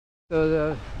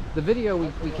So the video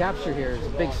we capture here is a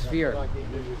big sphere.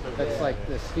 That's like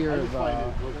the sphere of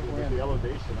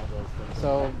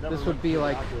so this would be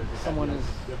like someone is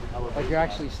like you're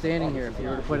actually standing here if you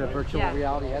were to put a virtual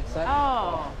reality headset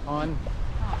on.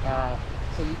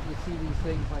 So you see these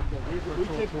things like the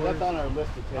virtual tours. That's on our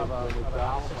list to take of a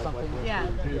house or something. Yeah.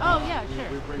 Oh yeah,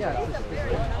 sure. Yeah, it's just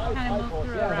kind of move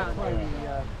through around.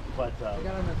 But I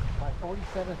got on my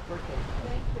 47th birthday.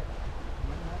 Thank you.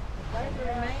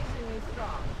 They're amazingly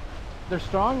strong. They're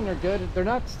strong and they're good. They're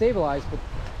not stabilized, but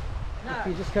if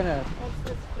you just kind of. What's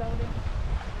this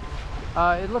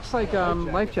floating? It looks like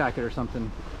life jacket or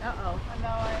something. Uh-oh.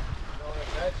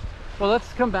 Well,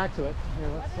 let's come back to it. Here,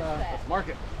 let's mark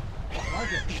it.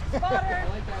 Mark it. Spotter!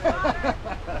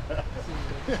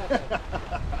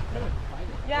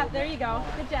 Yeah, there you go.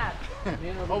 Good job.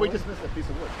 Oh, we just missed a piece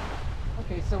of wood.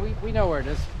 Okay, so we know where it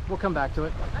is. We'll come back to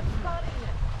it. I'm spotting it.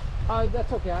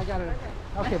 That's okay. I got it.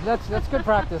 Okay, that's good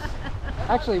practice.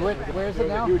 Actually, where is it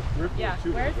now? Yeah.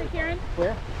 Where is it, Karen?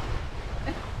 Where?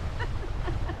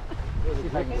 See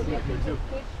if I can see it.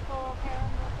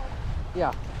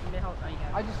 Yeah.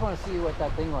 I just want to see what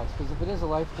that thing was, because if it is a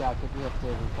life jacket, we have to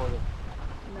report it.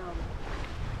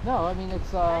 No, I mean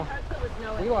it's.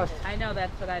 We lost. I know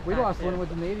that's what I thought. We lost too. one with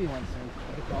the Navy once, and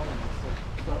I think all of them.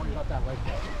 So don't worry about that life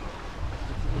jacket.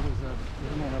 It was a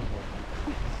man overboard.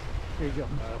 Here you go. All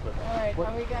right,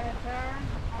 are we gonna turn?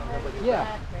 I'm ready to Yeah.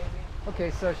 tack, baby. Okay,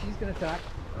 so she's gonna tack.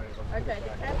 Okay, the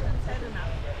captain said enough.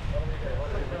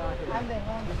 I'm the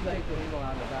hand. Just take the needle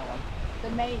out of that one. The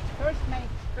mate, first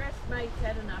mate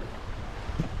said enough.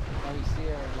 Oh, you see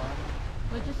her line?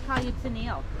 We'll just call you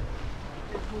Tennille.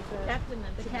 Captain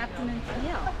and The captain and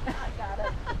Tennille. I got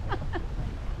it.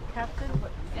 Captain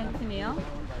And Tennille,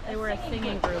 they were a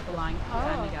singing group a long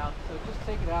time ago. So just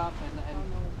take it out and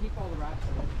keep all the wraps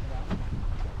in it.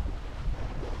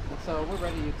 And so we're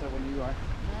ready to when you are.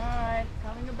 All right,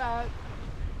 coming about.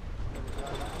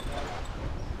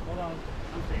 Hold on.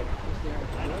 Just there.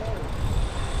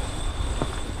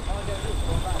 All I gotta do is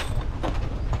go back.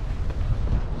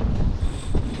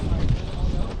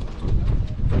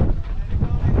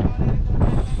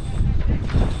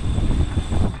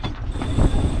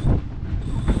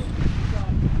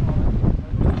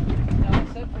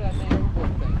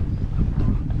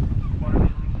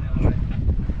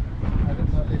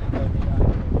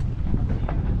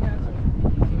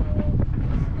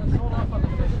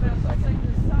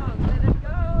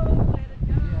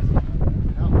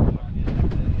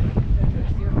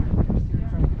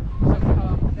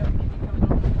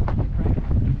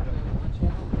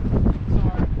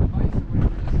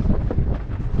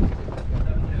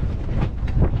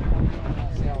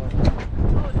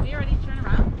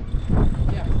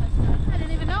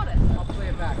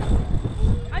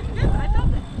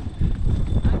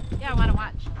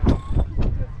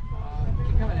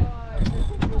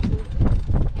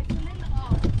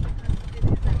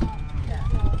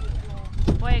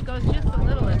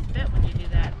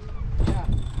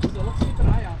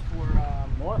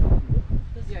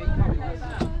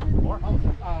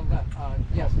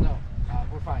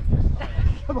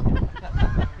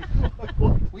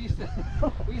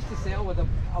 We used to sail with a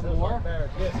moor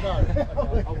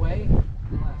away.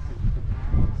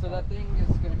 So that thing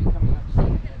is going to be coming up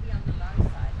soon. It's going to be on the long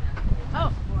side now.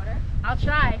 Oh, Water. I'll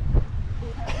try.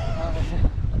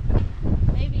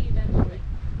 Maybe eventually.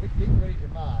 Get ready to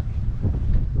mark.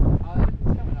 It's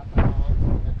coming up.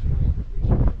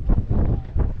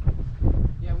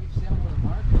 Yeah, we've sailed with a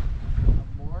mark, a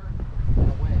moor, and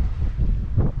a way.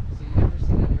 So you ever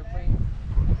see that airplane?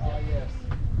 Oh, yes.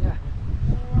 Yeah.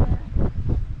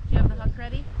 Do you have the hook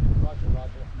ready? Roger.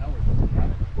 No, we don't have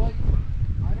it. Well,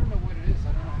 I don't know what it is.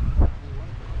 I don't know what you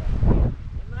want to put it.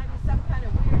 It might be some kind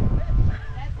of weird fish.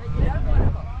 That's what you don't want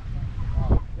to.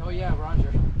 Oh yeah,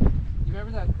 Roger. You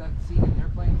remember that scene in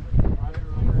Airplane? Roger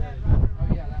over there. Oh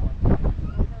yeah, that one. I was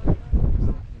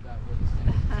thinking about where this thing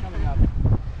is. It's coming up.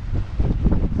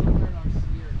 Somewhere in our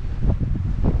sphere here.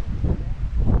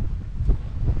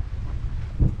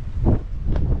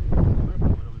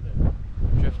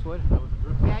 Driftwood?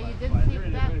 Yeah, you did see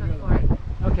that before.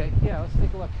 Okay, yeah, let's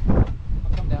take a look.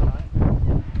 I'll come down on it.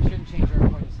 Shouldn't change our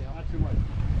point of sail. Not too much.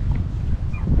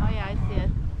 Oh yeah, I see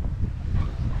it.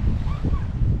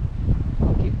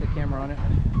 I'll keep the camera on it.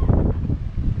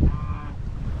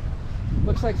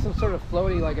 Looks like some sort of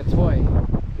floaty, like a toy.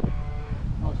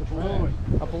 Oh, it's a balloon.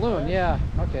 A balloon, yeah.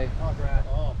 Okay. Oh,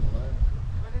 balloon.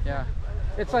 Yeah.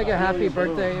 It's like a happy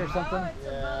birthday or something.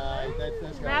 Yeah,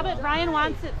 that's got Rabbit, Ryan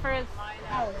wants it for his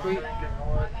house. We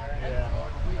Yeah.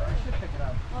 should pick it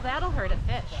up. Well, that'll hurt a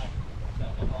fish.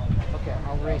 Okay,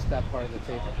 I'll erase that part of the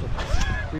tape.